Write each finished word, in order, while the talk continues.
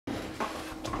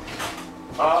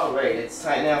Alright, it's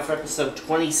time now for episode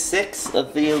 26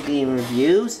 of Video Game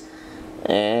Reviews.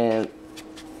 And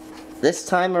this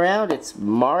time around, it's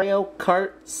Mario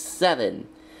Kart 7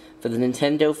 for the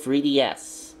Nintendo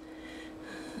 3DS.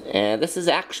 And this is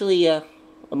actually a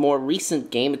more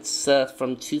recent game. It's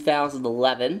from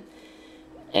 2011.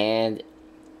 And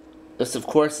this, of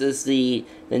course, is the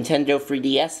Nintendo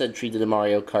 3DS entry to the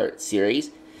Mario Kart series.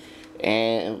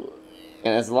 And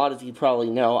as a lot of you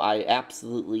probably know, I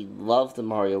absolutely love the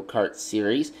Mario Kart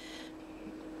series.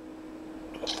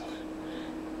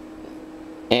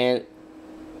 And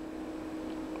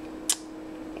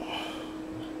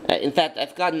in fact,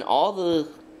 I've gotten all the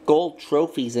gold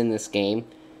trophies in this game.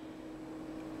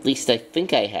 At least I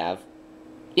think I have.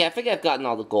 Yeah, I think I've gotten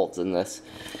all the golds in this.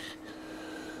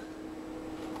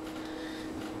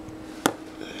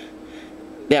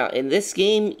 Now, in this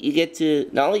game, you get to,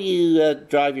 not only you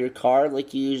drive your car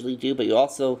like you usually do, but you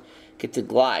also get to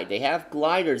glide. They have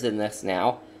gliders in this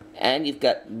now, and you've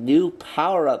got new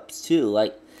power-ups too.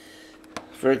 Like,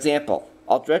 for example,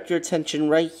 I'll direct your attention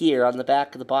right here on the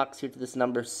back of the box here to this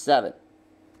number 7.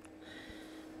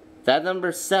 That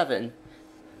number 7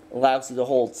 allows you to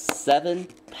hold 7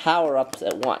 power-ups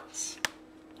at once.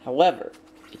 However,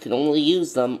 you can only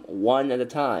use them one at a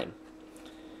time.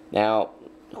 Now,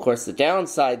 of course, the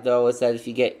downside, though, is that if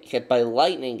you get hit by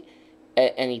lightning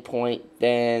at any point,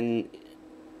 then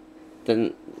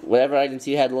whatever items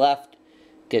you had left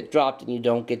get dropped and you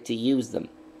don't get to use them.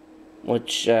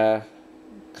 Which,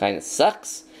 kind of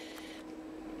sucks.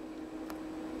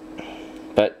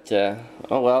 But,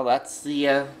 oh well, that's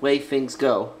the way things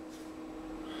go.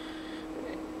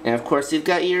 And, of course, you've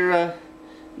got your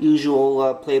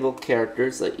usual playable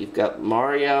characters. Like, you've got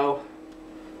Mario,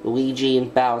 Luigi,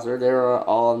 and Bowser. They're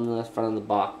all in the front of the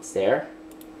box there.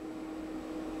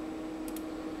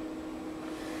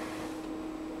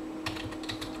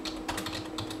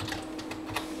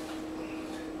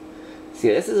 See,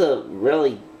 this is a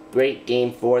really great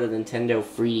game for the Nintendo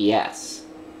 3DS.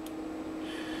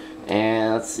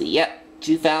 And let's see, yep,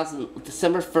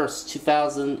 December 1st,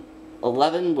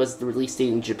 2011 was the release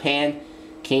date in Japan.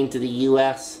 Came to the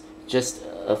US just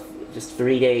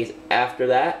 3 days after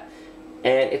that.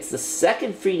 And it's the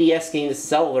second 3DS game to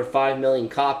sell over 5 million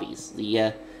copies.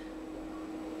 The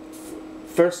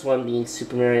first one being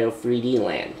Super Mario 3D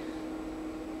Land.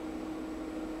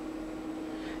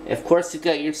 And of course, you've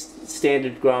got your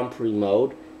standard Grand Prix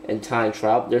mode and time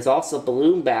trial. There's also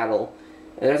Balloon Battle.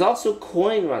 And there's also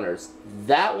Coin Runners.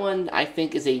 That one, I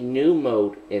think, is a new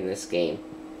mode in this game.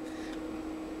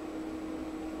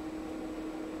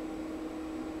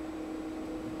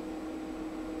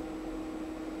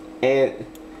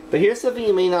 But here's something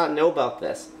you may not know about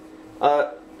this.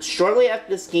 Shortly after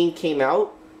this game came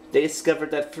out, they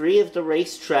discovered that 3 of the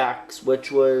racetracks,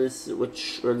 which were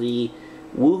the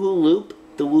Woohoo Loop,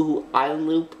 the Woohoo Island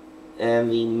Loop, and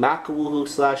the Makawoohoo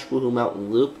 / Woohoo Mountain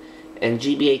Loop, and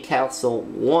GBA Castle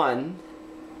 1,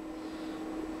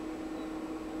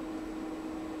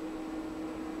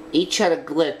 each had a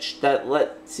glitch that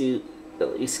let you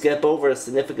skip over a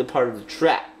significant part of the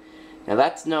track. Now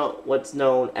that's what's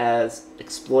known as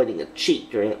exploiting a cheat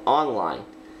during online.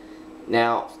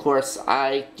 Now, of course,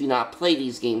 I do not play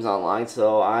these games online,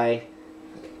 so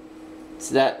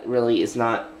that really is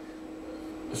not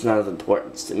of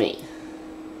importance to me.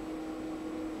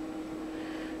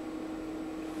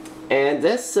 And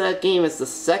this game is the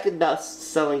second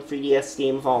best-selling 3DS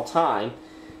game of all time.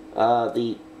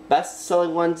 The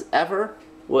best-selling ones ever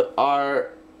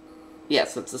are,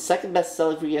 yes, it's the second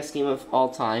best-selling 3DS game of all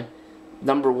time.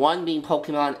 Number 1 being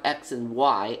Pokemon X and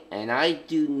Y, and I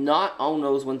do not own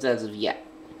those ones as of yet.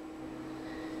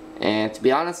 And to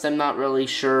be honest, I'm not really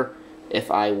sure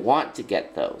if I want to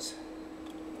get those.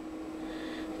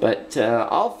 But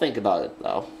I'll think about it,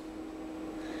 though.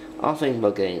 I'll think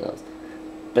about getting those.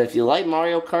 But if you like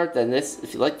Mario Kart, then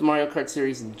if you like the Mario Kart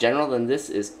series in general, then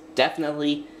this is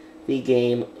definitely the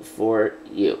game for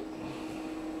you.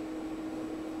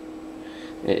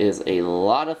 It is a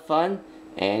lot of fun.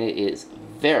 And it is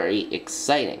very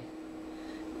exciting.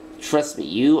 Trust me,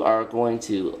 you are going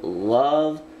to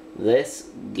love this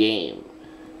game.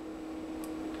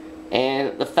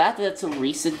 And the fact that it's a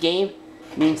recent game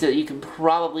means that you can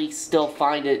probably still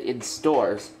find it in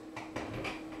stores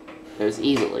as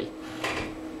easily.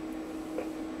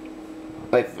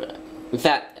 Like, in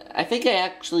fact, I think I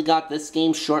actually got this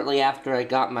game shortly after I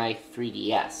got my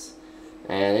 3DS.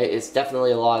 And it's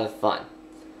definitely a lot of fun.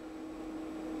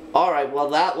 Alright, well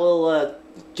that will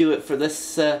do it for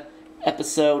this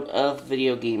episode of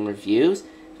Video Game Reviews.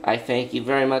 I thank you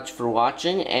very much for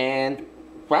watching, and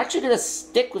we're actually going to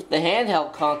stick with the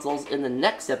handheld consoles in the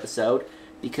next episode,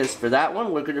 because for that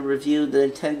one, we're going to review the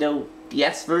Nintendo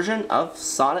DS version of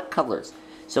Sonic Colors.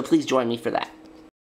 So please join me for that.